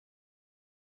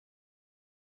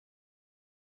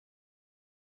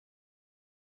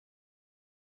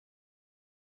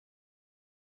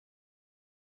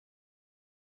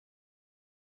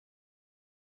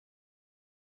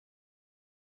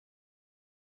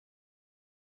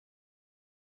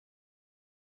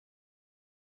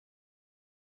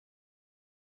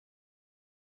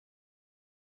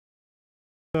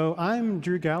So I'm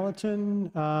Drew Gallatin.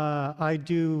 I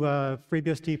do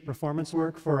FreeBSD performance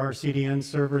work for our CDN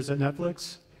servers at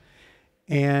Netflix.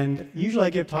 And usually I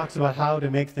give talks about how to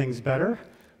make things better.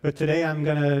 But today I'm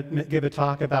going to give a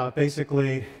talk about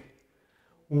basically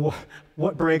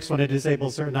what breaks when it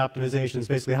disables certain optimizations.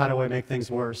 Basically, how do I make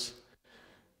things worse?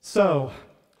 So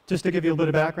just to give you a little bit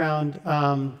of background,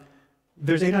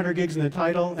 there's 800 gigs in the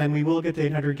title, and we will get to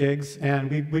 800 gigs.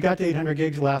 And we got to 800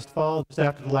 gigs last fall, just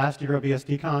after the last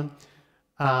EuroBSDcon.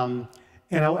 And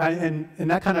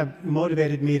that kind of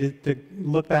motivated me to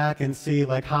look back and see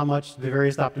like how much the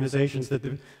various optimizations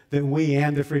that we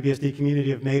and the FreeBSD community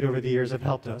have made over the years have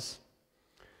helped us.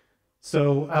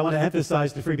 So I want to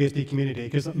emphasize the FreeBSD community,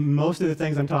 because most of the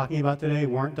things I'm talking about today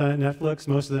weren't done at Netflix.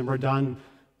 Most of them were done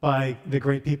by the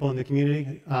great people in the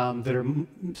community,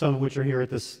 some of which are here at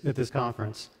this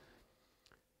conference.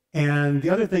 And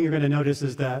the other thing you're going to notice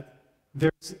is that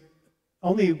there's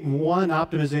only one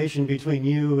optimization between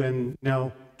you and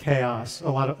chaos a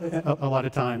lot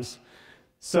of times.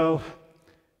 So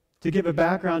to give a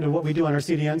background of what we do on our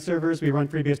CDN servers, we run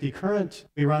FreeBSD current,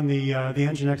 we run the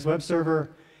Nginx web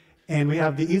server, and we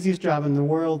have the easiest job in the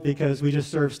world because we just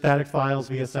serve static files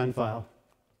via sendfile.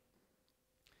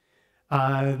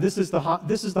 This is the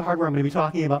hardware I'm going to be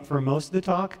talking about for most of the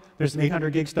talk. There's some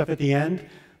 800 gig stuff at the end,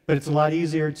 but it's a lot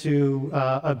easier to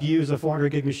abuse a 400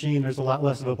 gig machine. There's a lot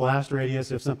less of a blast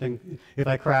radius if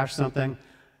I crash something.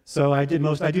 So I do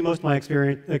most of my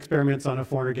experiments on a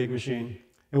 400 gig machine,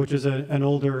 which is an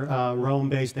older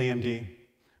Rome-based AMD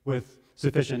with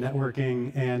sufficient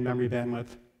networking and memory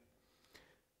bandwidth.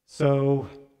 So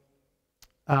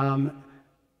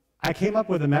I came up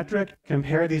with a metric,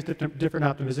 compare these different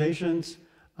optimizations,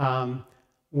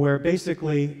 where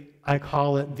basically I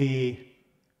call it the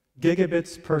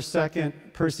gigabits per second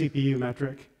per CPU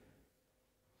metric.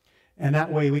 And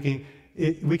that way we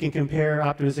can compare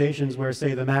optimizations where,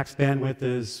 say, the max bandwidth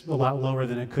is a lot lower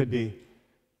than it could be.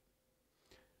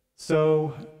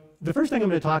 So the first thing I'm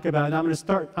going to talk about, and I'm going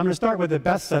to start with the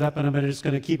best setup, and I'm just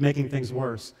going to keep making things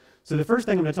worse. So the first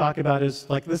thing I'm going to talk about is,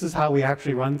 like, this is how we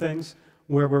actually run things,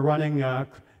 where we're running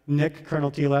NIC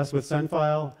kernel TLS with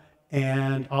sendfile,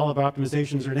 and all of our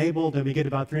optimizations are enabled, and we get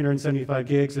about 375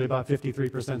 gigs at about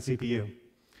 53% CPU.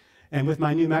 And with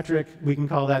my new metric, we can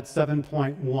call that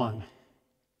 7.1.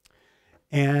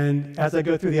 And as I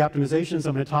go through the optimizations,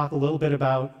 I'm going to talk a little bit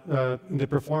about the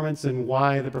performance and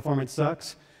why the performance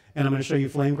sucks, and I'm going to show you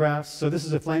flame graphs. So this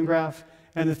is a flame graph,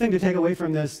 and the thing to take away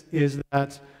from this is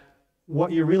that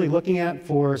what you're really looking at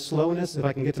for slowness, if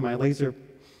I can get to my laser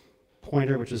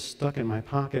pointer, which is stuck in my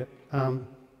pocket,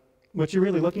 what you're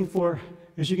really looking for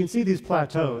is you can see these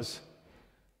plateaus.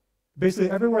 Basically,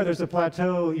 everywhere there's a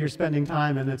plateau, you're spending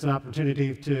time, and it's an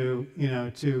opportunity to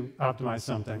optimize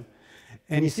something.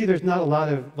 And you see there's not a lot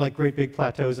of like great big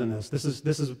plateaus in this. This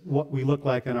is what we look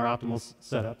like in our optimal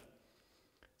setup.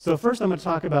 So first I'm going to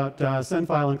talk about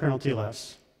sendfile and kernel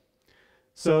TLS.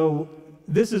 So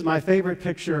this is my favorite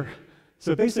picture.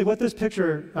 So basically what this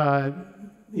picture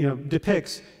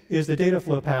depicts is the data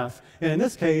flow path. And in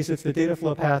this case, it's the data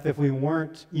flow path if we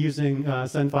weren't using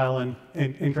sendfile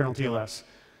and kernel TLS.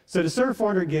 So to serve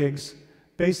 400 gigs,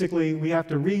 basically we have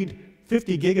to read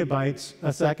 50 gigabytes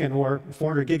a second or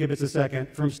 400 gigabits a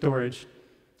second from storage.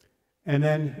 And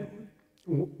then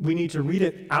we need to read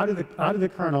it out of the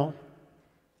kernel,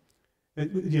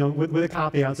 with a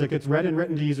copy out, so it gets read and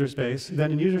written to user space.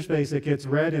 Then in user space, it gets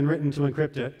read and written to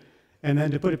encrypt it. And then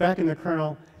to put it back in the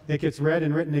kernel, it gets read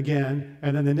and written again,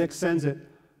 and then the NIC sends it.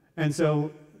 And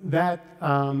so that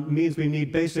means we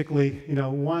need basically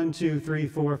 1, 2, 3,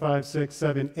 4, 5, 6,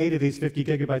 7, 8 of these 50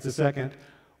 gigabytes a second,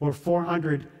 or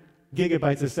 400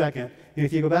 gigabytes a second. And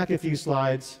if you go back a few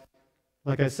slides,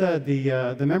 like I said,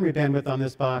 the memory bandwidth on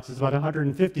this box is about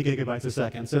 150 gigabytes a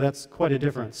second, so that's quite a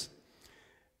difference.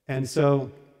 And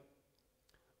so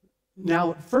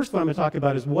now, first what I'm going to talk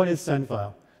about is what is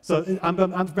sendfile. So I'm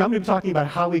going to be talking about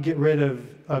how we get rid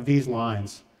of these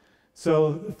lines.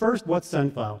 So first, what's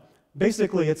sendfile?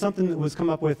 Basically, it's something that was come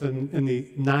up with in the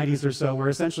 90s or so, where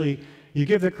essentially you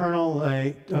give the kernel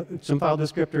some file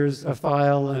descriptors, a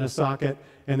file, and a socket,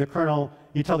 and the kernel,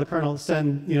 you tell the kernel,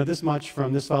 send this much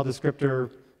from this file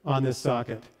descriptor on this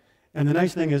socket. And the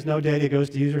nice thing is no data goes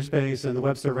to user space, and the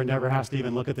web server never has to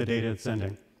even look at the data it's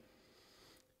sending.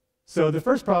 So the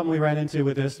first problem we ran into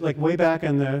with this, like way back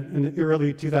in the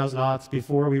early 2000s,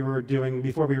 before we were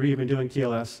even doing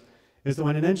TLS, is that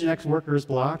when an Nginx worker is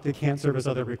blocked, it can't service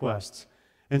other requests.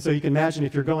 And so you can imagine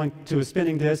if you're going to a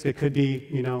spinning disk, it could be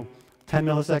 10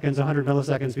 milliseconds, 100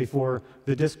 milliseconds before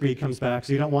the disk read comes back.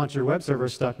 So you don't want your web server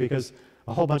stuck because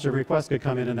a whole bunch of requests could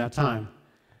come in that time.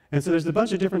 And so there's a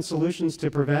bunch of different solutions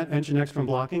to prevent Nginx from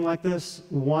blocking like this.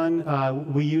 One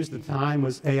we used at the time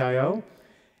was AIO.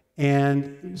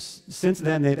 And since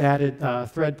then, they've added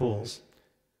thread pools.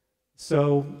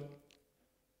 So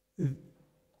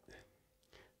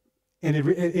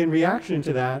in reaction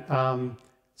to that,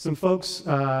 some folks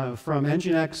from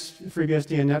Nginx,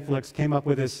 FreeBSD, and Netflix came up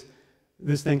with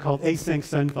this thing called async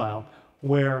sendfile,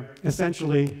 where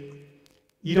essentially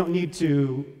you don't need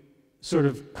to sort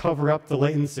of cover up the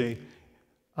latency.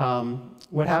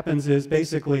 What happens is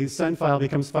basically sendfile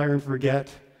becomes fire and forget,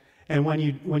 and when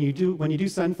you do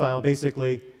sendfile,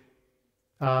 basically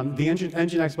the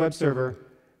Nginx web server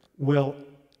will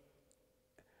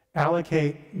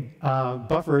allocate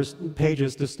buffers,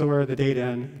 pages to store the data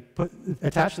and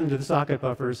attach them to the socket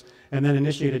buffers, and then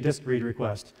initiate a disk read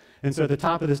request. And so at the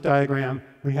top of this diagram,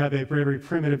 we have a very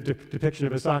primitive depiction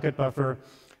of a socket buffer,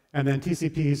 and then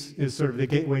TCP is sort of the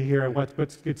gateway here, and what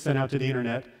gets sent out to the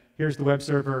internet. Here's the web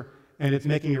server, and it's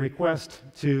making a request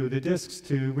to the disks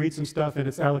to read some stuff, and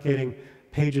it's allocating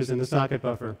pages in the socket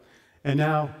buffer. And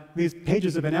now these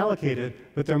pages have been allocated,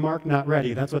 but they're marked not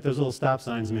ready. That's what those little stop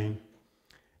signs mean.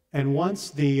 And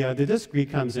once the disk read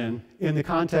comes in the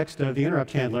context of the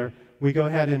interrupt handler, we go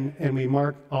ahead and we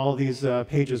mark all these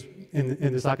pages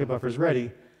in the socket buffers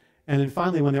ready. And then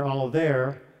finally, when they're all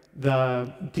there,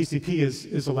 the TCP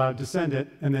is allowed to send it,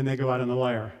 and then they go out on the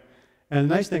wire. And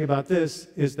the nice thing about this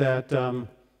is that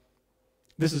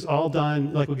this is all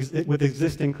done like with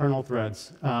existing kernel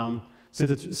threads,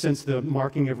 since the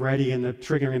marking of ready and the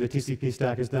triggering of the TCP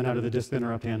stack is done out of the disk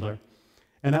interrupt handler.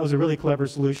 And that was a really clever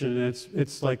solution, and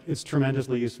it's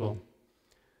tremendously useful.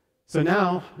 So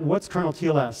now, what's kernel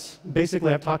TLS?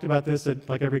 Basically, I've talked about this at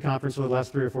like every conference for the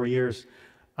last 3 or 4 years.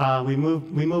 We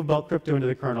moved bulk crypto into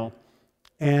the kernel.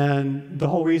 And the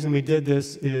whole reason we did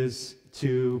this is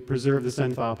to preserve the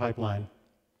sendfile pipeline.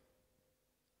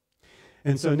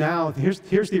 And so now,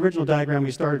 here's the original diagram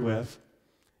we started with.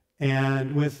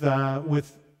 And with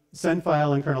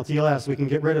sendfile and kernel TLS, we can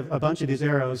get rid of a bunch of these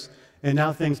arrows, and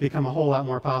now things become a whole lot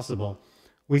more possible.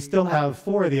 We still have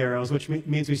 4 of the arrows, which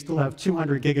means we still have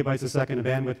 200 gigabytes a second of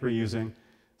bandwidth we're using.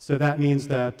 So that means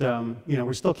that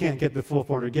we still can't get the full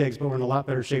 400 gigs, but we're in a lot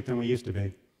better shape than we used to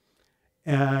be.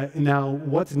 Now,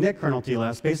 what's NIC kernel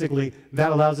TLS? Basically,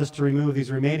 that allows us to remove these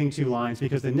remaining 2 lines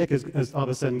because the NIC is all of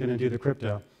a sudden going to do the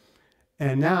crypto.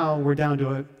 And now we're down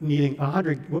to needing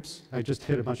 100, whoops, I just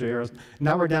hit a bunch of arrows.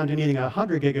 Now we're down to needing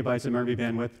 100 gigabytes of memory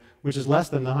bandwidth, which is less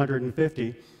than the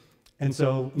 150. And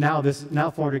so now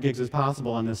 400 gigs is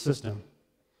possible on this system.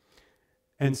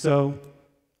 And so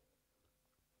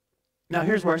now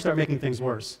here's where I start making things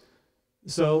worse.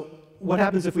 So what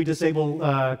happens if we disable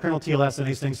kernel TLS and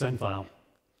async sendfile?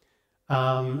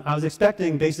 I was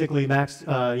expecting basically max,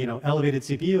 elevated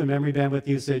CPU and memory bandwidth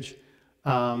usage,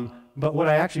 but what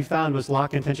I actually found was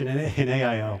lock intention in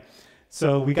AIO.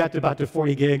 So we got to about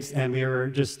 40 gigs, and we were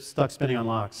just stuck spinning on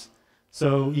locks.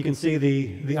 So you can see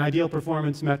the ideal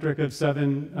performance metric of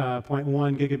 7.1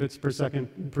 gigabits per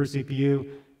second per CPU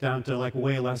down to like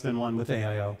way less than 1 with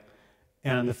AIO.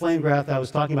 And the flame graph, I was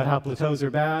talking about how plateaus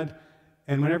are bad.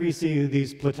 And whenever you see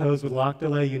these plateaus with lock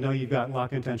delay, you know you've got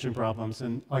lock intention problems,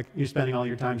 and like you're spending all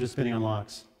your time just spinning on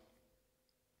locks.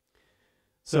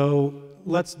 So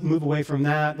let's move away from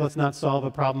that. Let's not solve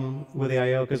a problem with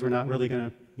AIO because we're not really going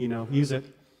to use it.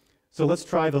 So let's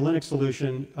try the Linux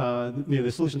solution,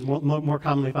 the solutions more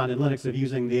commonly found in Linux of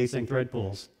using the async thread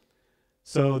pools.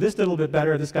 So this did a little bit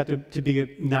better. This got to be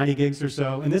at 90 gigs or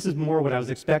so, and this is more what I was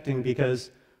expecting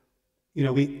because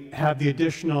we have the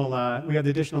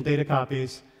additional data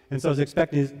copies, and so I was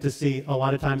expecting to see a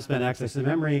lot of time spent accessing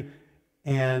memory,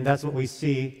 and that's what we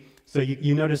see. So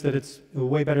you notice that it's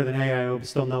way better than AIO, but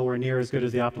still nowhere near as good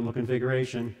as the optimal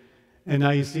configuration. And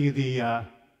now you see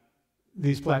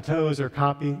these plateaus are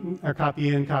copy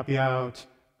in, copy out,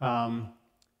 and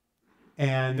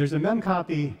there's a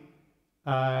memcopy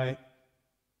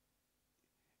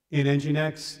in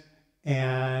Nginx,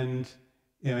 and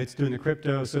it's doing the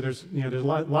crypto. So there's a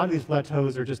lot of these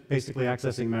plateaus are just basically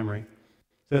accessing memory.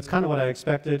 So that's kind of what I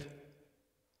expected.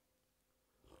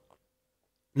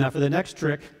 Now for the next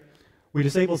trick, we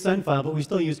disable sendfile, but we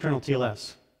still use kernel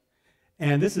TLS.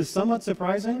 And this is somewhat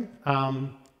surprising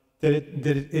that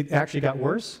it actually got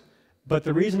worse. But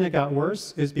the reason it got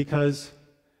worse is because,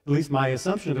 at least my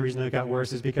assumption of the reason it got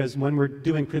worse is because when we're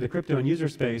doing the crypto in user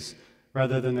space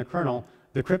rather than the kernel,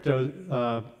 the crypto,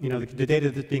 the data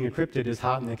that's being encrypted is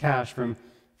hot in the cache from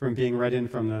being read in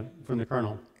from the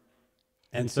kernel.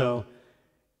 And so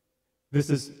this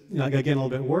is, again, a little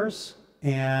bit worse.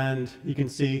 And you can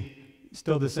see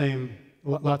still the same,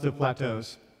 lots of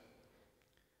plateaus.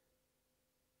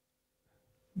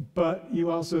 But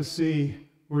you also see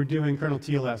we're doing kernel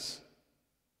TLS.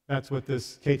 That's what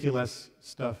this kTLS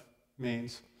stuff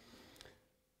means.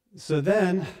 So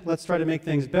then let's try to make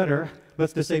things better.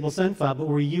 Let's disable sendfile, but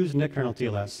we use NIC kernel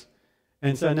TLS.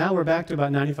 And so now we're back to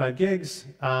about 95 gigs.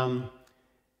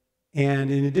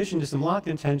 And in addition to some lock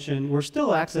intention, we're still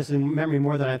accessing memory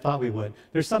more than I thought we would.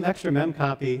 There's some extra mem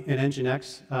copy in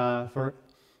Nginx for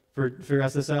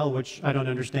SSL, which I don't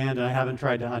understand and I haven't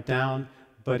tried to hunt down.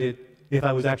 But if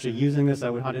I was actually using this, I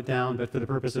would hunt it down. But for the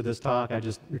purpose of this talk, I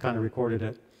just kind of recorded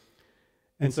it.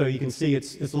 And so you can see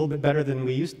it's a little bit better than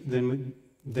it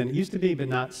used to be,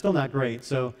 but still not great.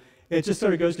 So it just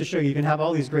sort of goes to show you can have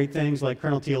all these great things like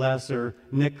kernel TLS or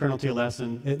NIC kernel TLS,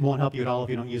 and it won't help you at all if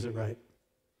you don't use it right.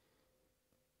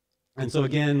 And so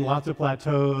again, lots of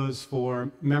plateaus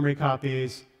for memory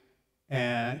copies,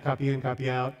 and copy in, copy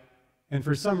out. And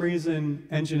for some reason,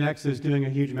 Nginx is doing a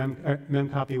huge mem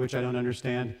copy, which I don't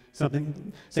understand.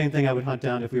 Same thing I would hunt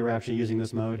down if we were actually using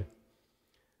this mode.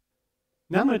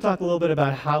 Now I'm going to talk a little bit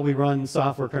about how we run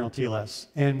software kernel TLS.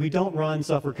 And we don't run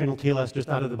software kernel TLS just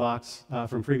out of the box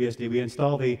from FreeBSD. We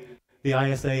install the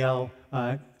ISAL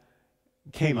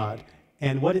kmod.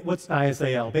 And what's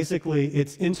ISAL? Basically,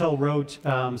 Intel wrote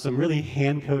some really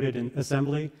hand-coded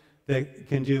assembly that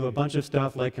can do a bunch of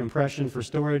stuff like compression for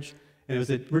storage. And it was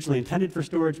originally intended for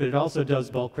storage, but it also does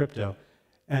bulk crypto.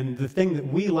 And the thing that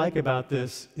we like about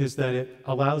this is that it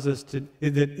allows us to,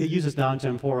 it uses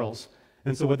non-temporals.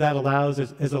 And so what that allows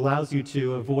is allows you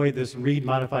to avoid this read,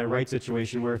 modify, write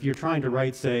situation where if you're trying to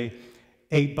write, say,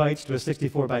 8 bytes to a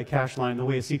 64-byte cache line, the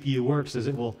way a CPU works is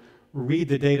it will read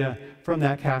the data from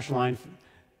that cache line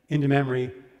into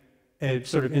memory and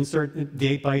sort of insert the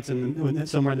 8 bytes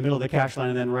somewhere in the middle of the cache line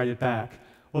and then write it back.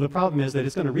 Well, the problem is that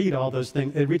it's going to read all those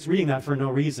things. It's reading that for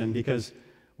no reason because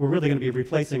we're really going to be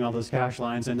replacing all those cache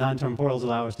lines, and non-temporals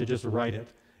allow us to just write it.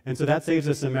 And so that saves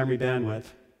us some memory bandwidth.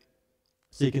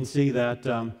 So you can see that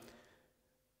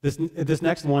this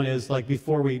next one is like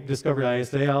before we discovered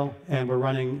ISAL, and we're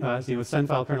running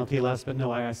sendfile kernel TLS, but no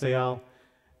ISAL.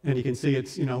 And you can see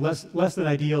it's less than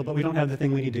ideal, but we don't have the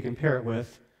thing we need to compare it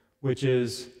with, which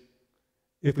is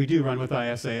if we do run with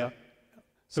ISAL.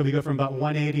 So we go from about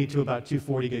 180 to about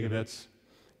 240 gigabits.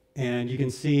 And you can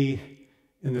see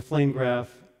in the flame graph,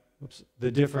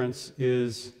 the difference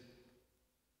is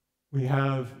we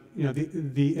have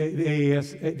the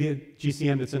AES, the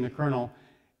GCM that's in the kernel.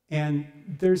 And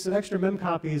there's some extra mem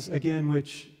copies, again,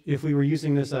 which if we were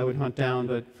using this, I would hunt down,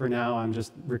 but for now, I'm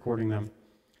just recording them.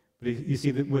 But you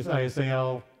see that with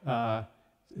ISAL,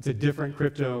 it's a different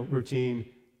crypto routine,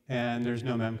 and there's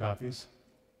no mem copies.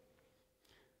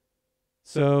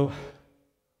 So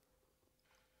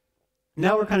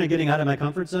now we're kind of getting out of my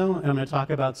comfort zone, and I'm going to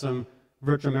talk about some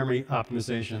virtual memory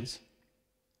optimizations.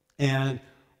 And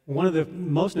one of the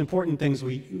most important things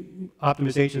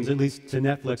optimizations, at least to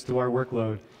Netflix, to our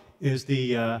workload, is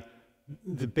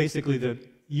basically the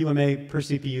UMA per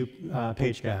CPU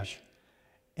page cache.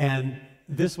 And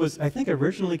this was, I think,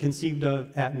 originally conceived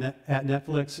of at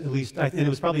Netflix, at least, and it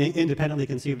was probably independently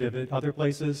conceived of at other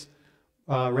places.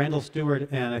 Randall Stewart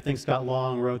and I think Scott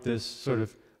Long wrote this sort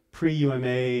of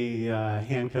pre-UMA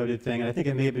hand-coded thing. And I think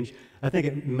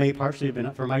it may partially have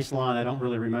been from Isilon. I don't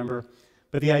really remember.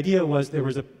 But the idea was there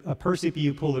was a per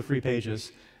CPU pool of free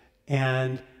pages.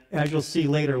 And as you'll see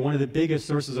later, one of the biggest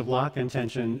sources of lock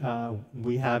intention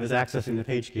we have is accessing the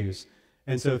page queues.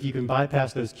 And so if you can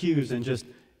bypass those queues and just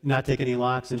not take any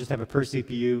locks and just have a per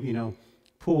CPU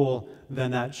pool,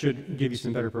 then that should give you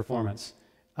some better performance.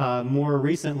 More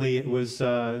recently, it was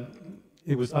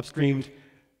upstreamed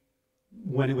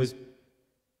when it was,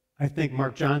 I think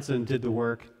Mark Johnson did the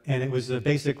work, and it was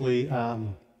basically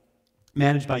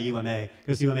managed by UMA,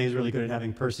 because UMA is really good at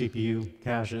having per CPU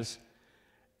caches.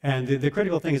 And the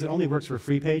critical thing is it only works for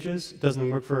free pages. It doesn't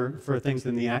work for things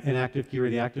in the inactive queue or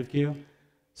the active queue.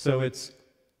 So it's,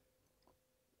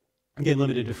 again,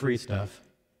 limited to free stuff.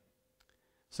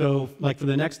 So like for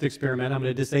the next experiment, I'm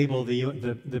going to disable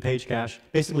the page cache.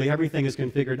 Basically, everything is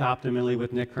configured optimally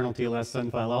with NIC kernel TLS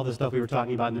sendfile. All the stuff we were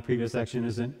talking about in the previous section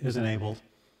is enabled.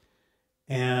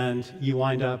 And you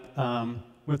wind up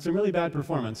with some really bad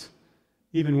performance,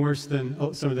 even worse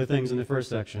than some of the things in the first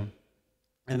section.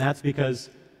 And that's because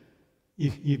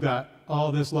you've got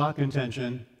all this lock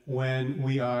intention when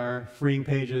we are freeing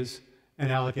pages and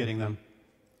allocating them.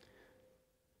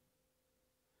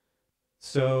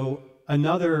 So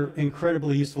another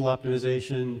incredibly useful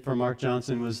optimization for Mark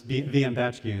Johnson was VM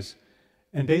batch queues.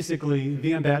 And basically,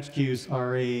 VM batch queues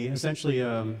are essentially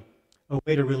a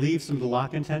way to relieve some of the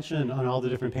lock intention on all the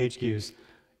different page queues.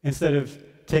 Instead of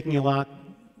taking a lock,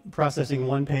 processing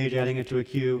one page, adding it to a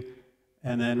queue,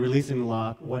 and then releasing the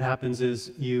lock, what happens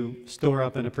is you store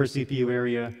up in a per CPU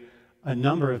area a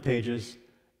number of pages,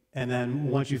 and then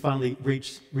once you finally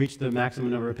reach the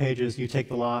maximum number of pages, you take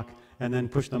the lock and then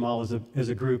push them all as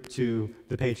a group to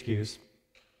the page queues.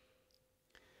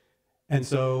 And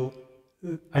so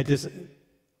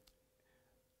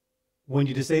when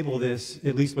you disable this,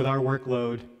 at least with our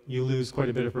workload, you lose quite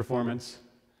a bit of performance.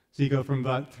 So you go from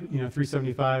about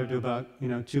 375 to about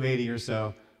 280 or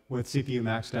so with CPU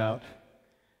maxed out.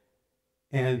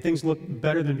 And things look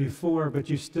better than before, but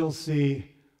you still see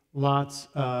lots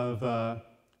of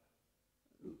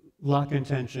lock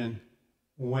intention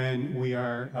when we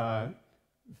are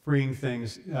freeing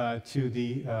things to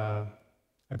the,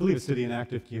 I believe it's to the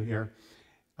inactive queue here.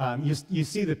 You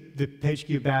see the page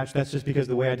queue batch. That's just because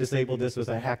the way I disabled this was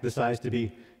I hacked the size to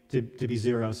be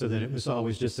 0 so that it was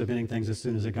always just submitting things as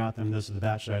soon as it got them. This is the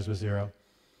batch size was 0.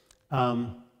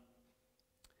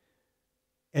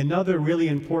 Another really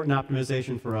important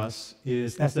optimization for us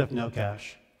is SF no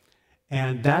cache.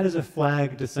 And that is a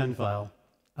flag to sendfile.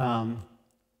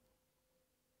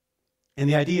 And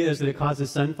the idea is that it causes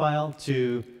sendfile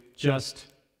to just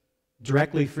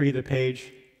directly free the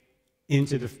page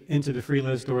into the free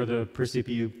list or the per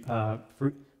CPU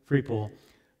free pool,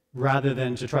 rather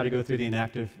than to try to go through the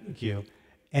inactive queue.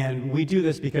 And we do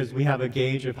this because we have a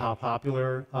gauge of how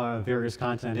popular various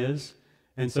content is.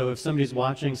 And so if somebody's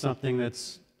watching something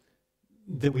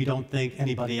that we don't think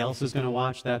anybody else is going to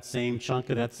watch, that same chunk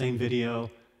of that same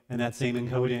video and that same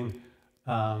encoding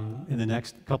in the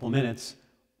next couple minutes,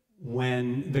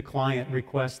 when the client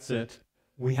requests it,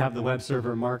 we have the web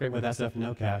server mark it with SF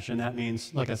no cache, and that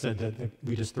means, like I said, that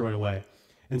we just throw it away.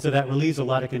 And so that relieves a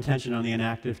lot of contention on the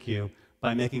inactive queue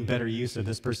by making better use of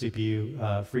this per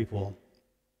CPU free pool.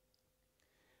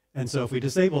 And so if we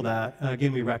disable that,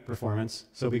 again, we wreck performance.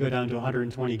 So we go down to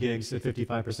 120 gigs at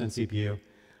 55%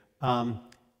 CPU.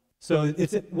 So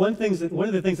it's one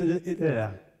of the things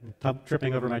that, I'm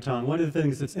tripping over my tongue. One of the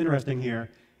things that's interesting here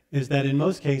is that in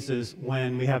most cases,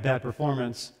 when we have bad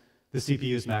performance, the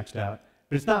CPU is maxed out.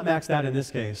 But it's not maxed out in this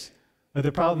case. But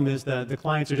the problem is that the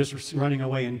clients are just running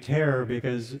away in terror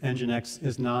because Nginx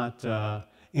is not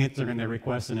answering their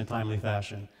requests in a timely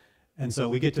fashion. And so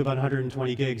we get to about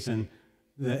 120 gigs, and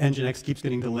the Nginx keeps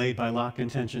getting delayed by lock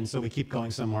contention, so we keep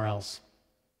going somewhere else.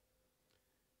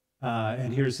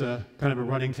 And here's a kind of a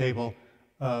running table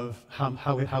of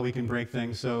how we can break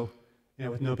things. So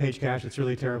with no page cache, it's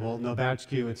really terrible. No batch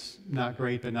queue, it's not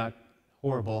great, but not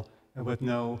horrible. And with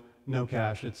no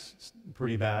cache, it's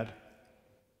pretty bad.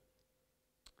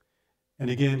 And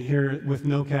again, here with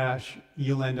no cache,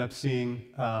 you'll end up seeing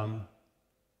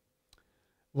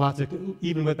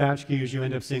even with batch queues, you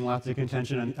end up seeing lots of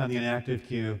contention on the inactive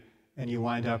queue, and you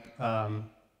wind up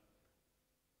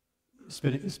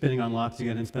spinning on locks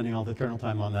again and spending all the kernel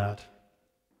time on that.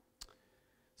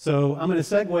 So I'm going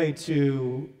to segue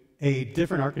to a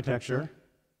different architecture.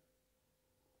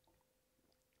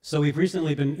 So we've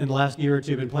recently been, in the last year or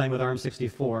two, been playing with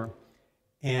ARM64.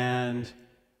 And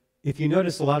if you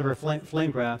notice a lot of our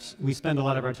flame graphs, we spend a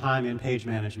lot of our time in page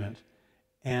management.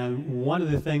 And one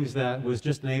of the things that was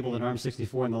just enabled in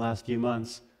ARM64 in the last few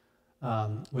months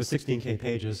was 16K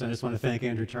pages. And I just want to thank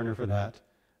Andrew Turner for that.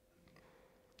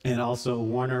 And also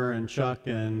Warner and Chuck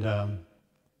and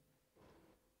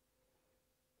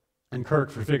Kirk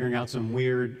for figuring out some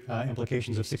weird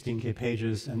implications of 16K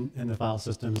pages and the file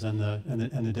systems and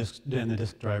the disk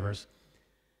drivers.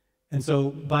 And so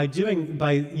by using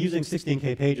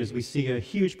 16K pages, we see a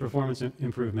huge performance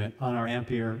improvement on our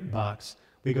Ampere box.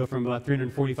 We go from about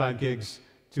 345 gigs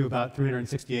to about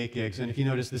 368 gigs. And if you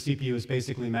notice, the CPU is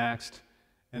basically maxed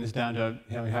and is down to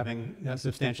having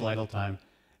substantial idle time.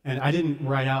 And I didn't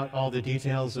write out all the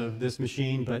details of this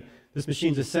machine, but this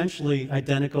machine's essentially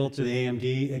identical to the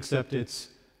AMD, except it's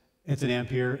an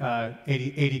Ampere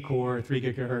 80 core, 3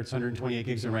 gigahertz, 128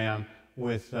 gigs of RAM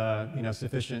with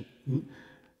sufficient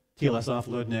TLS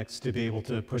offload NICs to be able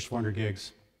to push 400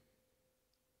 gigs.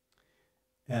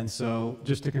 And so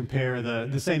just to compare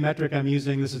the same metric I'm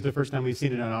using, this is the first time we've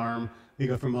seen it on ARM. We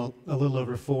go from a little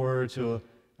over 4 to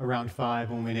around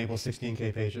 5 when we enable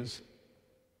 16K pages.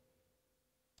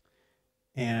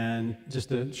 And just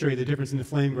to show you the difference in the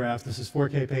flame graph, this is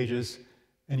 4K pages,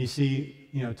 and you see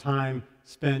time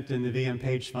spent in the VM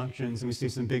page functions, and we see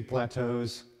some big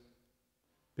plateaus.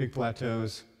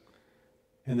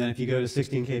 And then if you go to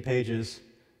 16K pages,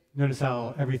 notice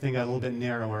how everything got a little bit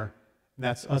narrower. And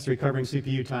that's us recovering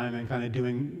CPU time and kind of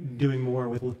doing more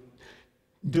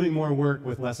work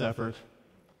with less effort,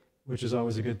 which is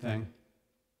always a good thing.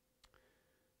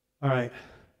 All right.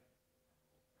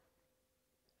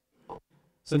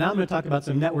 So now I'm going to talk about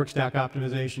some network stack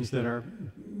optimizations that are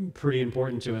pretty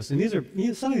important to us. And these are,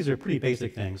 some of these are pretty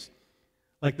basic things.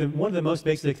 Like one of the most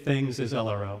basic things is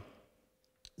LRO.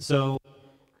 So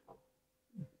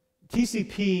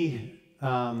TCP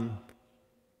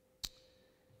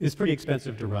is pretty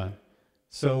expensive to run.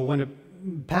 So when a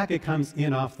packet comes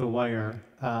in off the wire,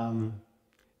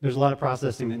 there's a lot of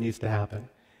processing that needs to happen.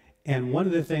 And one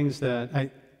of the things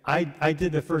that I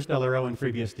did the first LRO in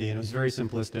FreeBSD, and it was very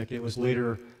simplistic. It was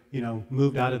later,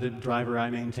 moved out of the driver I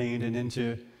maintained and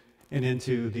into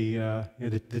the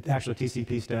actual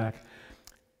TCP stack.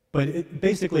 But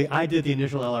basically, I did the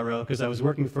initial LRO because I was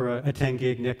working for a 10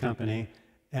 gig NIC company,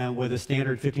 and with a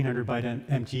standard 1500 byte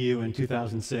MTU in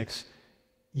 2006,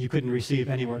 you couldn't receive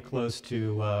anywhere close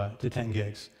to 10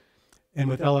 gigs. And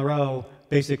with LRO,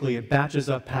 basically it batches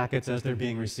up packets as they're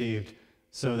being received,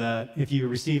 so that if you're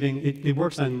receiving, it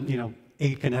works on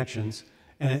 8 connections,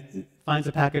 and it finds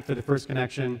a packet for the first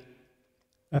connection,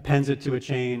 appends it to a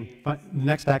chain. The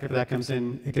next packet that comes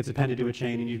in, it gets appended to a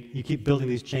chain, and you keep building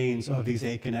these chains of these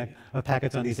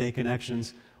packets on these 8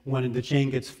 connections. When the chain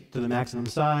gets to the maximum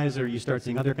size, or you start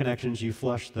seeing other connections, you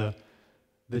flush the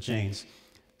chains.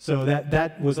 So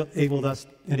that was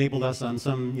enabled us on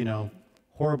some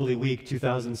horribly weak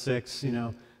 2006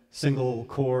 single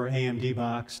core AMD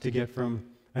box to get from,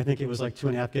 I think it was like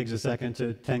 2.5 gigs a second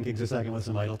to 10 gigs a second with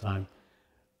some idle time.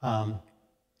 And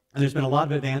there's been a lot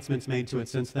of advancements made to it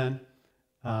since then.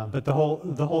 But the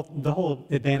whole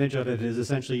advantage of it is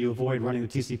essentially you avoid running the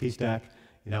TCP stack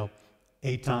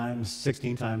 8 times,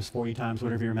 16 times, 40 times,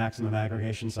 whatever your maximum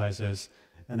aggregation size is.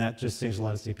 And that just saves a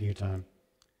lot of CPU time.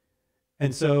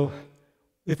 And so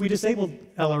if we disable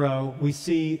LRO, we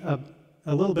see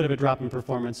a little bit of a drop in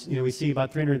performance. We see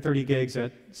about 330 gigs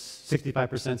at 65%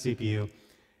 CPU.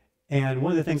 And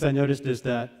one of the things I noticed is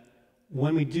that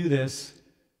when we do this,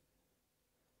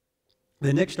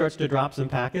 the NIC starts to drop some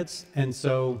packets, and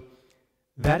so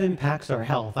that impacts our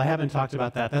health. I haven't talked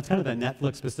about that. That's kind of a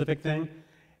Netflix-specific thing.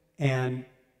 And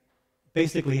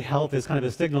basically, health is kind of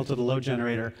a signal to the load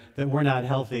generator that we're not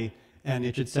healthy, and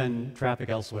it should send traffic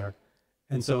elsewhere.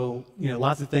 And so,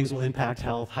 lots of things will impact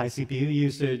health: high CPU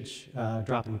usage,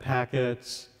 dropping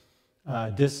packets,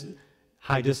 high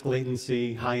disk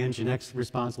latency, high Nginx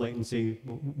response latency,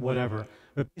 whatever.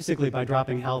 But basically, by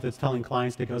dropping health, it's telling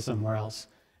clients to go somewhere else.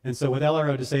 And so with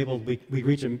LRO disabled, we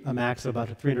reach a max of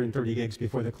about 330 gigs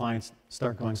before the clients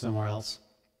start going somewhere else.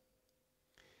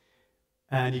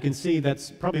 And you can see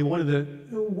that's probably one of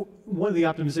the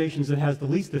optimizations that has the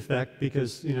least effect,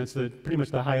 because it's pretty much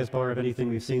the highest bar of anything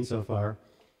we've seen so far.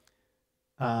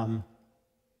 And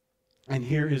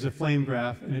here is a flame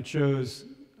graph, and it shows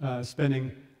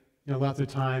spending lots of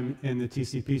time in the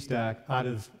TCP stack out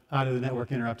of the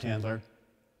network interrupt handler.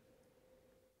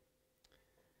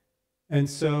 And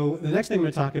so the next thing I'm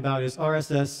going to talk about is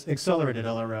RSS accelerated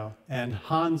LRO. And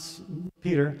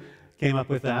Peter came up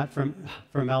with that from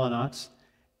Mellanox.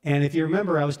 And if you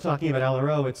remember, I was talking about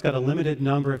LRO. It's got a limited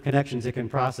number of connections it can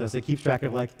process. It keeps track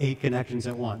of like 8 connections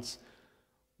at once.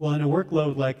 Well, in a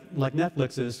workload like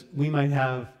Netflix's, we might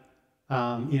have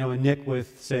a NIC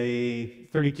with, say,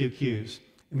 32 queues.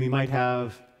 And we might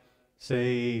have,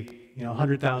 say,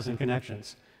 100,000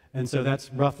 connections. And so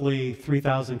that's roughly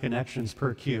 3,000 connections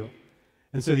per queue.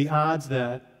 And so the odds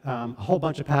that a whole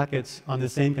bunch of packets on the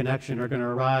same connection are going to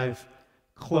arrive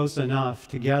close enough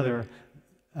together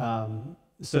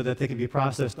so that they can be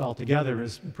processed all together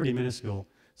is pretty minuscule.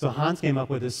 So Hans came up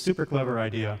with this super clever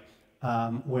idea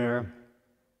where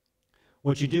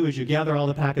what you do is you gather all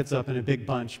the packets up in a big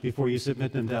bunch before you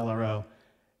submit them to LRO.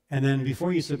 And then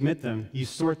before you submit them, you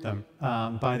sort them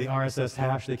by the RSS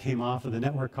hash that came off of the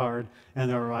network card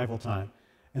and their arrival time.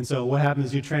 And so what happens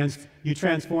is you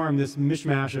transform this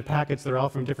mishmash of packets that are all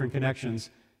from different connections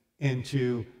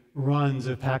into runs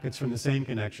of packets from the same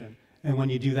connection. And when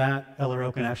you do that,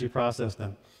 LRO can actually process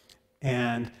them.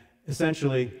 And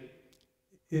essentially,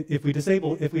 if we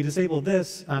disable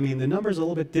this, I mean, the number's a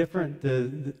little bit different.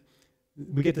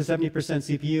 We get to 70%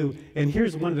 CPU. And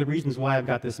here's one of the reasons why I've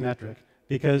got this metric.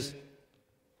 Because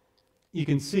you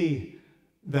can see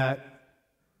that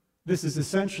this is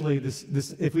essentially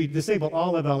if we disable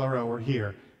all of LRO, we're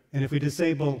here. And if we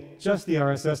disable just the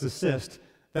RSS assist,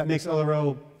 that makes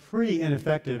LRO pretty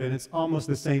ineffective, and it's almost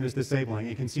the same as disabling.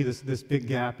 You can see this big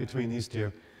gap between these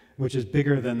two, which is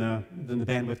bigger than the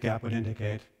bandwidth gap would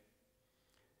indicate.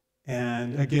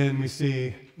 And again, we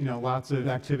see lots of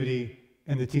activity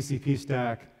in the TCP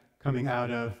stack coming out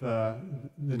of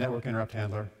the network interrupt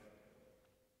handler.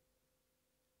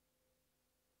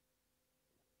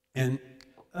 And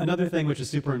another thing which is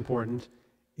super important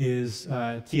is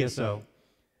TSO.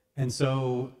 And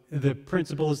so the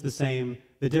principle is the same.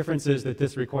 The difference is that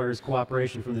this requires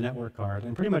cooperation from the network card.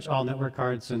 And pretty much all network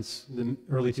cards since the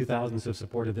early 2000s have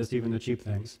supported this, even the cheap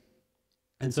things.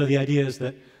 And so the idea is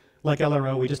that, like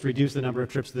LRO, we just reduce the number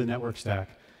of trips to the network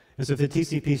stack. And so if the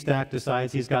TCP stack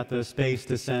decides he's got the space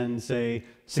to send, say,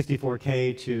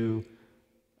 64K to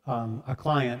a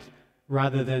client,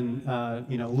 rather than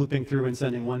looping through and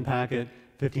sending one packet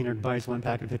 1,500 bytes, one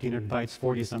packet 1,500 bytes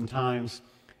 40-some times,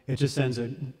 it just sends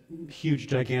a huge,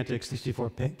 gigantic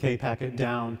 64K packet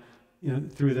down,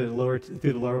 through the lower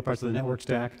parts of the network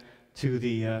stack to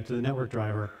the network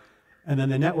driver, and then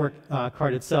the network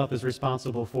card itself is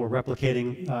responsible for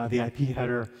replicating the IP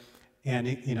header, and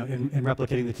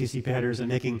replicating the TCP headers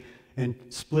and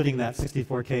splitting that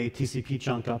 64K TCP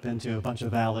chunk up into a bunch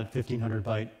of valid 1,500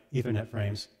 byte Ethernet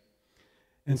frames.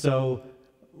 And so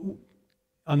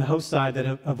on the host side,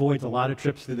 that avoids a lot of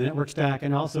trips through the network stack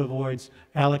and also avoids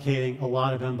allocating a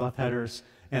lot of mbuf headers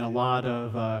and a lot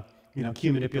of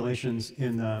queue manipulations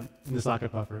in the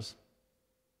socket buffers.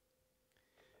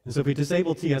 And so if we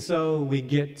disable TSO, we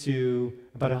get to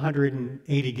about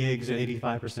 180 gigs at 85%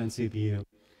 CPU.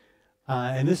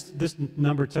 And this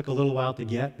number took a little while to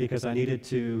get because I needed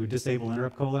to disable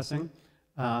interrupt coalescing,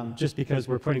 just because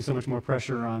we're putting so much more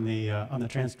pressure on the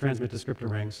transmit descriptor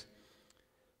rings.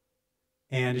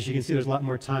 And as you can see, there's a lot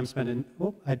more time spent in,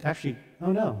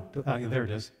 there it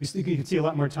is. You can see a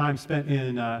lot more time spent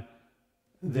in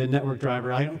the network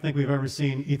driver. I don't think we've ever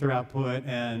seen ether output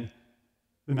and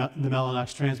the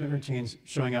Mellanox transmit routines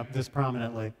showing up this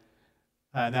prominently.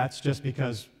 And that's just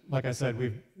because, like I said,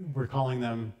 we're calling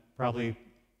them probably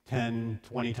 10,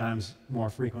 20 times more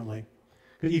frequently.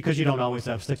 Because you don't always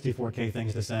have 64K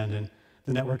things to send, and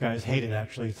the network guys hate it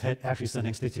actually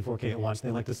sending 64K at once.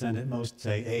 They like to send at most,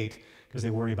 say, 8, because they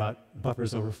worry about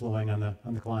buffers overflowing on the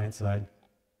client side.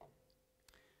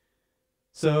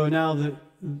 So now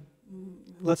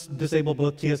let's disable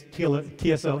both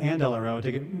TSO and LRO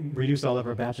to reduce all of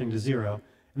our batching to 0.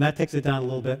 And that takes it down a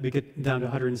little bit. We get down to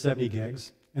 170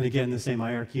 gigs. And again, the same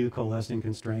IRQ coalescing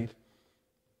constraint.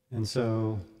 And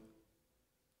so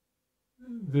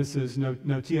this is no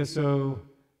TSO,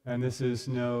 and this is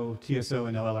no TSO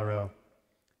and no LRO.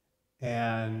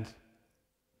 And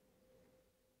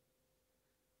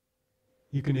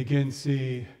you can again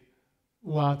see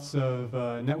lots of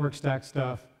network stack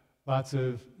stuff, lots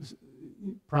of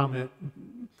prominent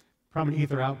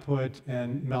ether output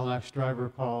and Mellanox driver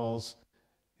calls,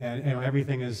 and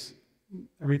everything is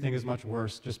much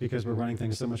worse just because we're running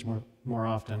things so much more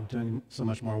often, doing so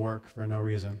much more work for no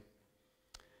reason.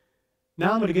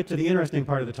 Now I'm going to get to the interesting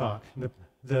part of the talk,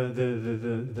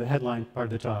 the headline part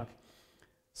of the talk.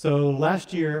 So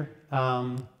last year,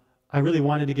 I really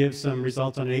wanted to give some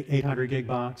results on an 800 gig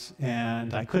box,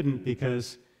 and I couldn't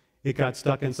because it got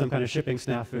stuck in some kind of shipping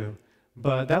snafu.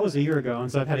 But that was a year ago,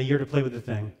 and so I've had a year to play with the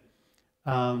thing.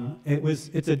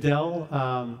 It's a Dell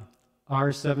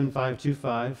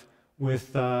R7525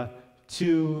 with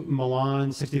 2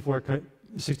 Milan 64 core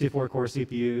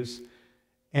CPUs.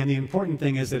 And the important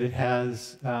thing is that it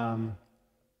has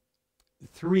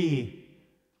 3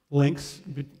 links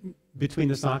between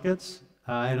the sockets,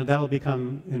 and that'll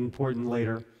become important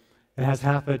later. It has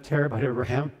half a terabyte of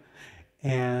RAM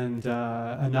and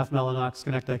enough Mellanox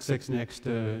ConnectX-6 NICs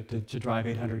to drive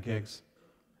 800 gigs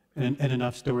and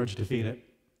enough storage to feed it.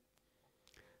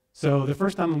 So the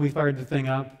first time we fired the thing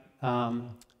up,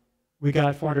 we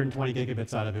got 420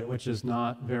 gigabits out of it, which is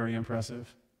not very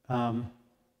impressive.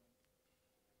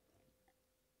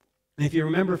 And if you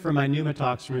remember from my NUMA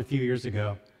talks from a few years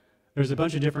ago, there's a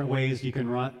bunch of different ways you can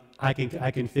run. I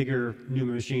configure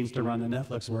NUMA machines to run the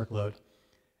Netflix workload.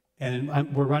 And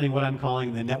we're running what I'm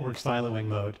calling the network siloing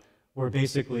mode, where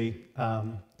basically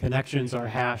connections are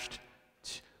hashed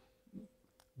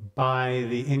by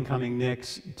the incoming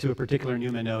NICs to a particular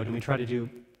NUMA node, and we try to do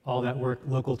all that work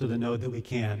local to the node that we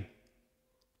can.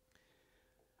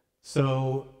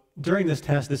 So during this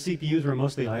test, the CPUs were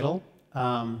mostly idle,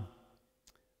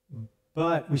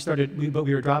 but we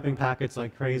were dropping packets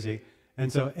like crazy.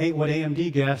 And so what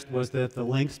AMD guessed was that the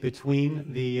links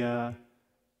between the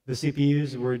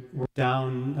CPUs were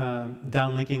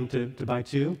downlinking by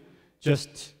 2,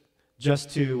 just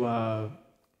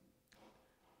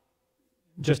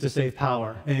to save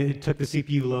power. And it took the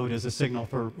CPU load as a signal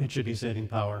for it should be saving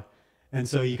power. And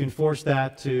so you can force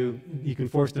them to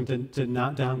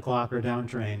not downclock or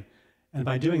downtrain. And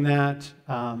by doing that,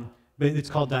 it's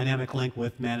called dynamic link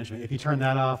with management. If you turn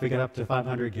that off, we get up to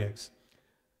 500 gigs.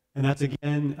 And that's,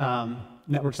 again,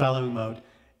 network siloing mode.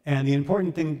 And the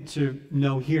important thing to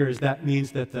know here is that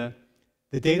means that the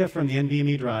data from the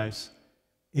NVMe drives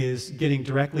is getting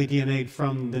directly DMA'd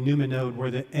from the NUMA node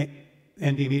where the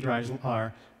NVMe drives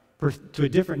are to a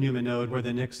different NUMA node where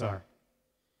the NICs are.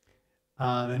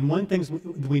 And one thing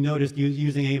we noticed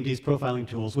using AMD's profiling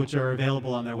tools, which are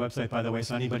available on their website, by the way,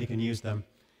 so anybody can use them,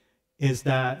 is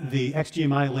that the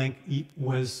XGMI link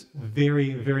was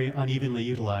very, very unevenly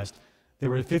utilized. There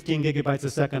were 15 gigabytes a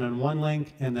second on one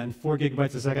link, and then 4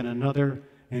 gigabytes a second on another,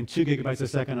 and 2 gigabytes a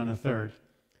second on a third.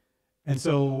 And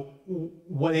so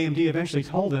what AMD eventually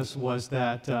told us was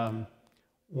that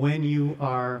when you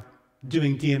are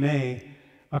doing DMA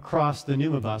across the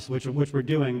NUMA bus, which we're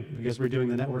doing because we're doing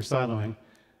the network siloing,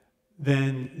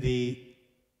 then the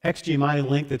XGMI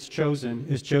link that's chosen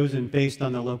is chosen based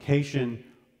on the location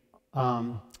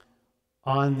on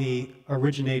the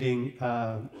originating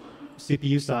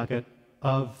CPU socket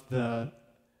of the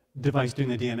device doing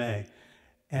the DMA.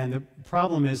 And the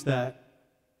problem is that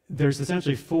there's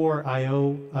essentially 4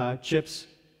 I/O chips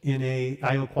in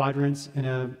I/O quadrants in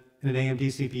an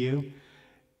AMD CPU,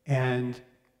 and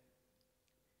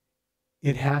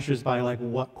it hashes by like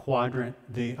what quadrant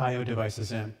the I/O device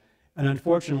is in. And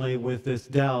unfortunately, with this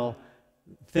Dell,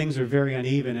 things are very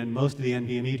uneven, and most of the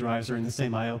NVMe drives are in the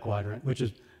same I/O quadrant, which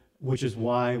is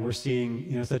why we're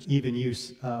seeing such even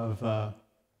use of the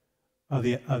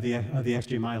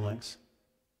XGMI links.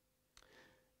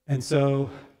 And so,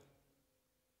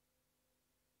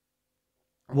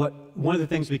 one of the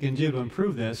things we can do to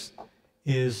improve this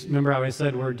is, remember how I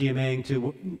said we're DMAing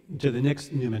to the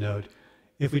NIC's NUMA node.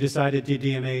 If we decided to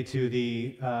DMA to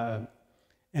the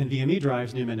NVMe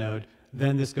drive's NUMA node,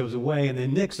 then this goes away, and the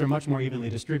NICs are much more evenly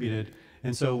distributed.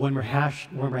 And so when we're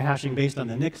hashing based on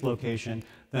the NIC's location,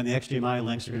 then the XGMI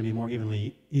links are going to be more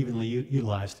evenly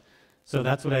utilized. So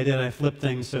that's what I did. I flipped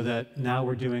things so that now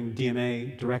we're doing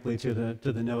DMA directly to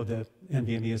the node that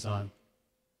NVMe is on.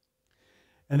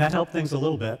 And that helped things a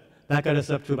little bit. That got us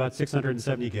up to about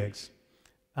 670 gigs.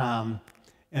 And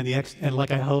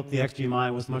like I hoped, the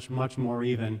XGMI was much more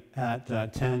even at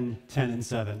 10, and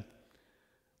 7.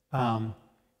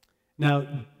 Now,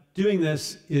 doing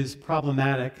this is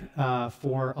problematic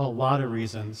for a lot of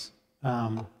reasons.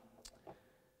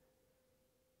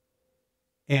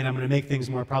 And I'm going to make things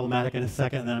more problematic in a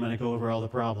second, and then I'm going to go over all the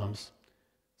problems.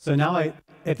 So now,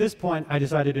 at this point, I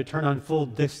decided to turn on full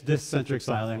disk-centric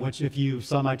siloing, which, if you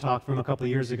saw my talk from a couple of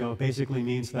years ago, basically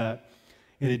means that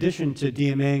in addition to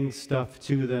DMAing stuff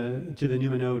to the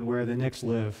NUMA node where the NICs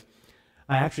live,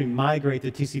 I actually migrate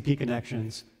the TCP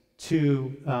connections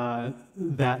to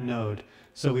that node.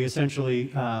 So we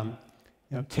essentially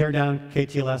tear down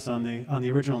kTLS on the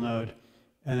original node,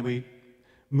 and then we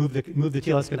move the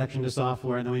TLS connection to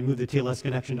software, and then we move the TLS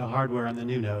connection to hardware on the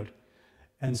new node.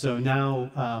 And so now,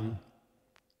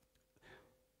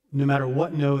 no matter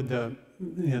what node the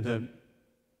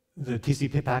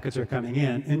TCP packets are coming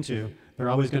into, they're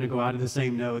always going to go out of the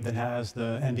same node that has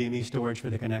the NVMe storage for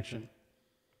the connection.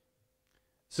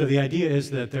 So the idea is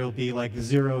that there will be like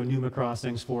 0 NUMA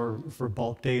crossings for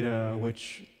bulk data,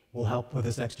 which will help with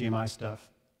this XGMI stuff.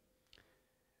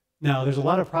 Now, there's a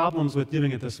lot of problems with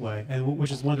doing it this way, and which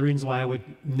is one of the reasons why I would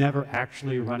never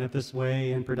actually run it this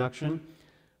way in production.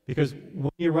 Because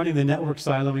when you're running the network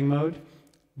siloing mode,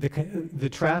 the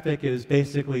traffic is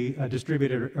basically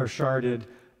distributed or sharded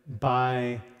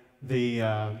by the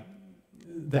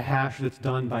hash that's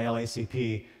done by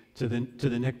LACP to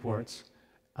the NIC ports.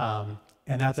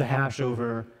 And that's a hash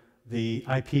over the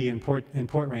IP and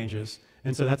port ranges.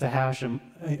 And so that's a hash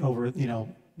over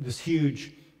this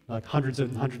huge, like hundreds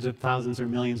of thousands or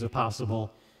millions of possible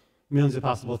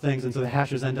things. And so the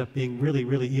hashes end up being really,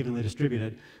 really evenly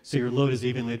distributed. So your load is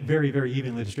very, very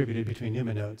evenly distributed between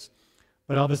NUMA nodes.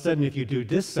 But all of a sudden, if you do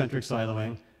disk-centric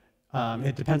siloing,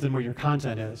 it depends on where your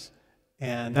content is.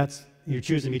 And you're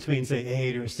choosing between, say,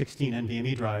 8 or 16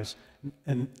 NVMe drives.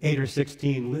 And 8 or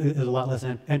 16 is a lot less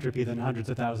entropy than hundreds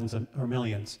of thousands or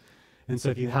millions. And so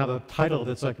if you have a title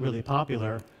that's like really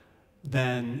popular,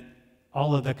 then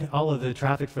all of the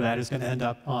traffic for that is going to end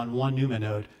up on one NUMA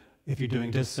node if you're doing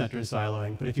disk-centric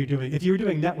siloing. But if you were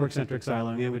doing network-centric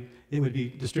siloing, it would be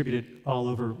distributed all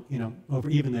over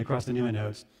evenly across the NUMA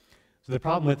nodes. So the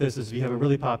problem with this is if you have a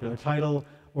really popular title,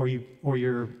 or you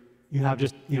have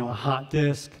just a hot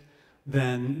disk,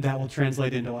 then that will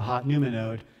translate into a hot NUMA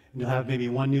node. And you'll have maybe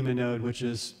one NUMA node which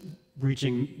is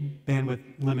reaching bandwidth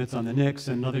limits on the NICs,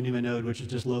 and another NUMA node which is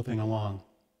just loafing along.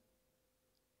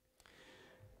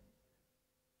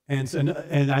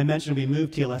 And I mentioned we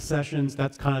moved TLS sessions.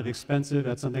 That's kind of expensive.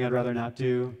 That's something I'd rather not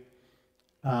do.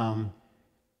 And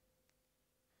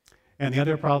the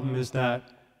other problem is that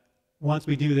once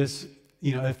we do this,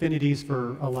 affinities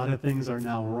for a lot of things are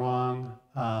now wrong.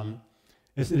 And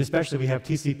especially we have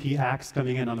TCP ACKs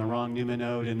coming in on the wrong NUMA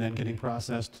node and then getting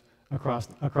processed across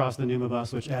the NUMA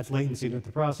bus, which adds latency to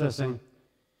the processing.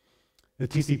 the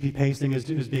TCP pasting is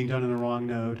being done in the wrong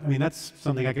node. I mean, that's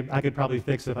something I could probably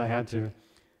fix if I had to.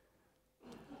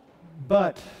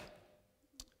 But,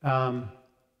 so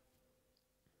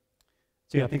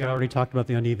yeah, I think I already talked about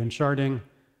the uneven sharding.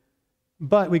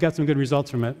 But we got some good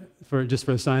results from it, just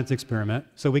for the science experiment.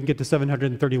 So we can get to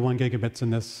 731 gigabits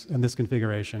in this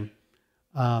configuration.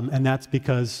 And that's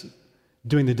because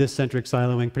doing the disk-centric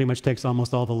siloing pretty much takes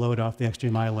almost all the load off the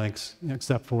XGMI links,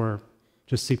 except for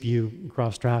just CPU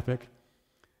cross traffic.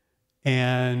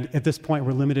 And at this point,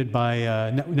 we're limited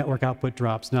by network output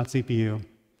drops, not CPU.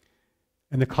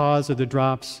 And the cause of the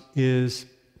drops is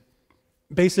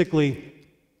basically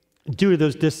due to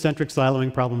those disk-centric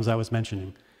siloing problems I was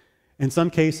mentioning. In some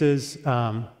cases,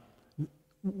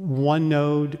 one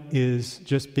node is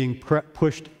just being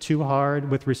pushed too hard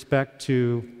with respect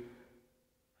to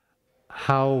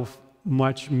how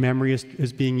much memory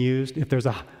is being used. If there's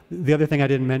the other thing I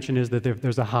didn't mention is that if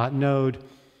there's a hot node,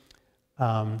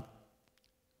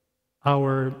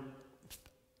 our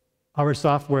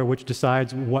software, which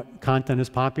decides what content is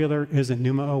popular, isn't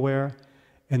NUMA aware,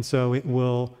 and so it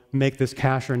will make this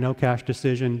cache or no cache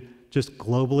decision just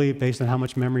globally based on how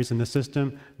much memory is in the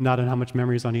system, not on how much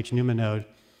memory is on each NUMA node.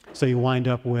 So you wind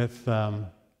up with the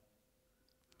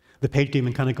page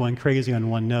daemon kind of going crazy on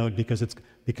one node because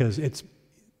it's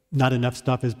not enough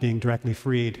stuff is being directly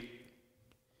freed.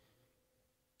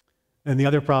 And the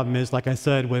other problem is, like I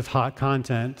said, with hot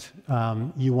content,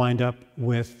 you wind up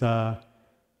with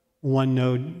one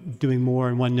node doing more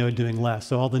and one node doing less.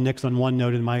 So all the NICs on one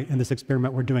node in this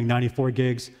experiment were doing 94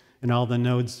 gigs, and all the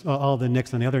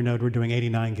NICs on the other node were doing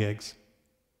 89 gigs.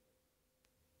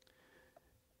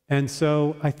 And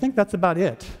so I think that's about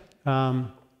it. And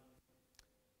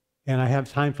I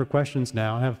have time for questions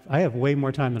now. I have way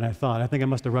more time than I thought. I think I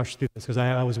must have rushed through this because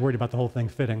I was worried about the whole thing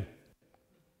fitting.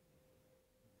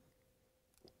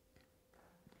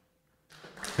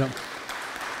 So.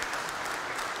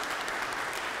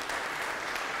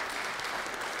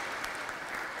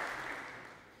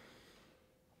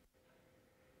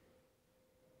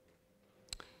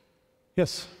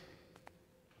 Yes?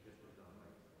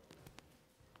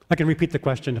 I can repeat the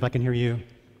question if I can hear you. How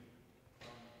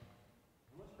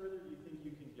much further do you think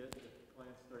you can get if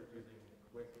clients start using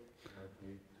Quick to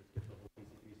just get the whole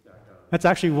TCP stack out? That's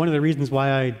actually one of the reasons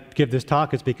why I give this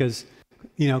talk is because,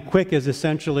 Quick is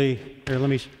essentially,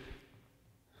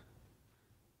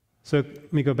 so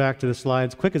let me go back to the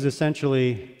slides. Quick is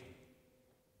essentially,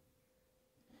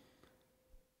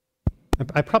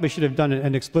 I probably should have done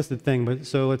an explicit thing, but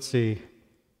so let's see.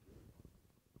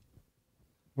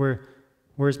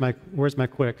 Where's my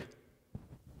Quick?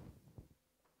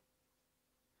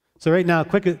 So right now,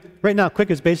 Quick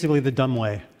is basically the dumb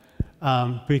way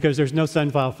because there's no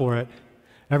sendfile for it.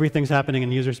 Everything's happening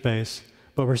in user space,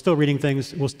 but we're still reading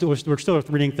things. We're still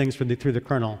reading things through the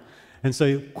kernel, and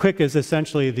so Quick is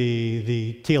essentially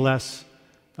the TLS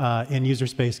in user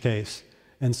space case,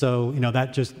 and so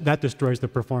that destroys the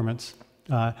performance.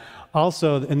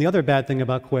 Also, and the other bad thing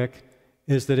about Quick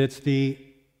is that it's the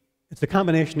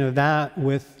combination of that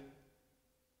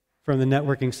from the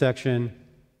networking section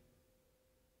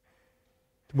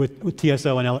with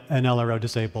TSO and LRO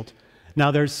disabled.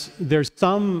 Now there's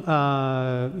some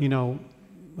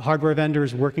hardware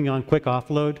vendors working on Quick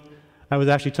offload. I was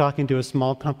actually talking to a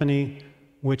small company,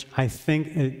 which I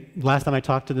think last time I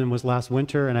talked to them was last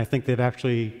winter, and I think they've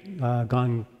actually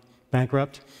gone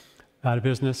bankrupt, out of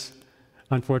business,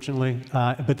 unfortunately.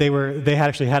 But they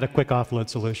actually had a Quick offload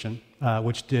solution,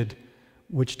 which did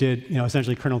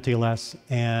essentially kernel TLS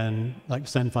and like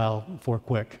sendfile for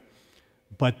Quick.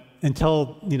 But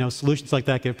until solutions like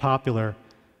that get popular,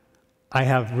 I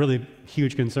have really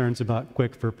huge concerns about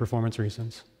Quick for performance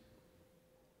reasons.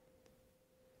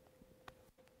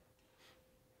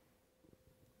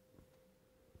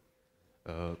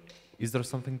 Is there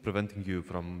something preventing you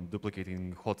from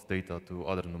duplicating hot data to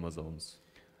other NUMA zones?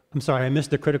 I'm sorry, I missed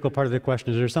the critical part of the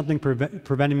question. Is there something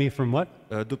preventing me from what?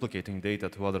 Duplicating data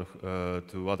to other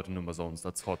NUMA zones.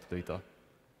 That's hot data.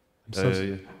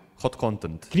 Hot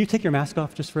content. Can you take your mask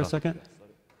off just for a second?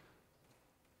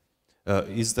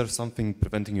 Is there something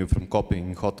preventing you from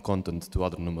copying hot content to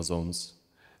other NUMA zones?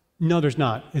 No, there's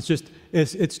not. It's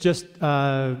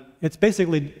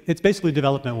basically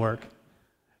development work.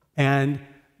 And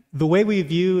the way we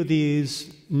view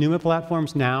these NUMA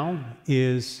platforms now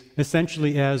is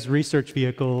essentially as research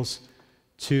vehicles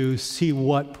to see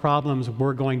what problems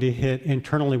we're going to hit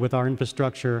internally with our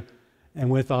infrastructure and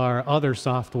with our other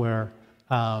software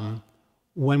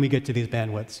when we get to these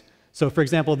bandwidths. So for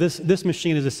example, this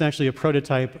machine is essentially a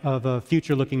prototype of a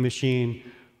future-looking machine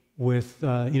with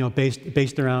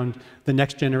based around the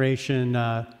next generation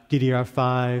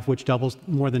DDR5, which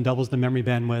more than doubles the memory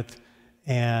bandwidth,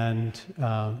 and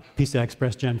PCI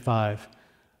Express Gen 5.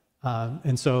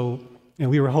 And so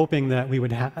we were hoping that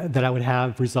I would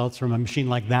have results from a machine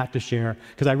like that to share,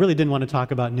 because I really didn't want to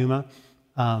talk about NUMA.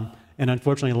 And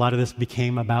unfortunately, a lot of this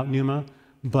became about NUMA,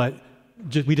 but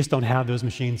we just don't have those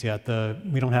machines yet.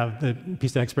 We don't have the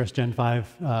PCI Express Gen 5,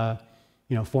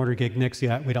 400 gig NICs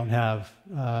yet. We don't have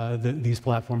these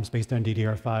platforms based on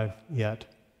DDR5 yet.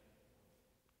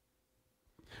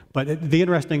 But the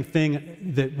interesting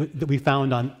thing that we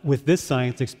found with this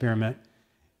science experiment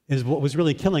is what was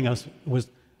really killing us was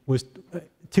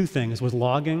two things: was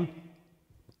logging,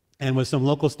 and was some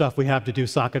local stuff we have to do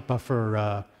socket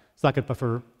buffer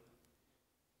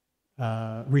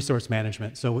resource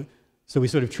management. So we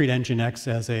sort of treat Nginx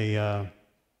as a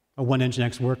one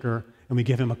Nginx worker, and we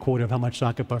give him a quota of how much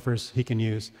socket buffers he can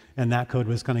use. And that code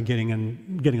was kind of getting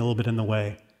a little bit in the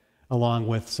way, along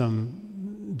with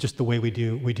just the way we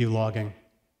do logging.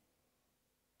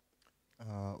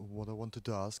 What I wanted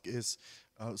to ask is,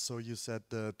 so you said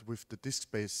that with the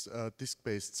disk-based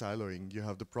siloing, you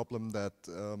have the problem that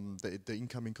the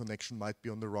incoming connection might be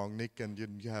on the wrong NIC, and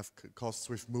you have costs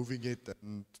with moving it,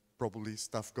 and probably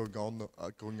stuff going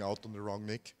out on the wrong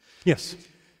NIC. Yes.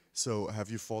 So have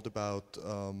you thought about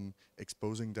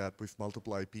exposing that with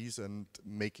multiple IPs and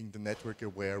making the network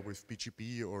aware with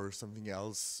BGP or something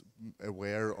else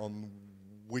aware on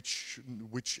which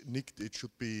NIC it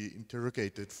should be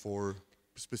interrogated for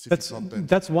specific content?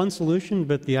 That's one solution,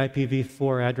 but the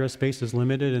IPv4 address space is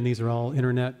limited, and these are all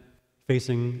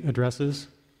internet-facing addresses.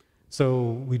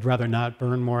 So we'd rather not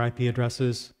burn more IP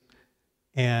addresses.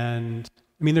 And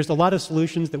I mean, there's a lot of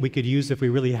solutions that we could use if we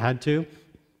really had to.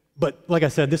 But like I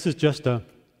said, this is just a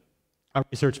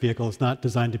research vehicle. It's not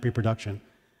designed to be production.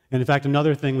 And in fact,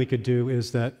 another thing we could do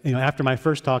is that, after my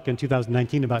first talk in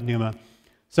 2019 about NUMA,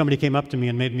 somebody came up to me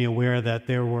and made me aware that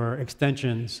there were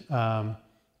extensions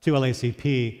to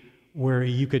LACP where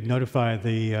you could notify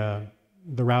the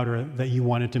router that you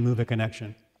wanted to move a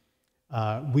connection.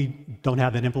 We don't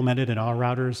have that implemented in our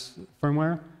router's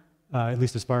firmware, at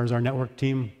least as far as our network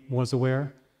team was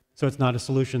aware. So it's not a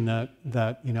solution that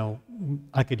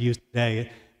I could use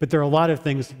today. But there are a lot of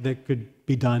things that could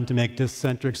be done to make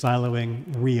disk-centric siloing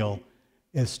real.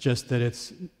 It's just that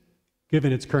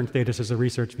given its current status as a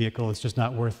research vehicle, it's just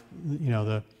not worth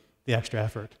the extra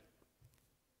effort.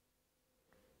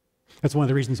 That's one of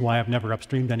the reasons why I've never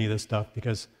upstreamed any of this stuff,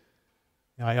 because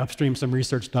I upstreamed some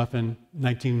research stuff in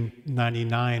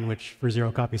 1999, for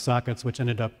zero-copy sockets, which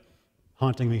ended up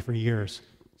haunting me for years.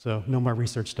 So no more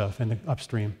research stuff in the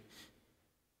upstream.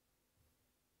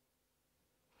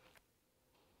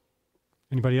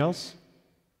 Anybody else?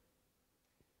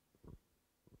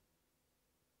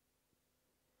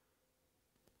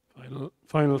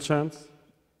 Final chance.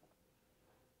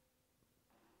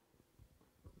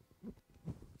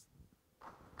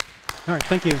 All right,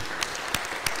 thank you.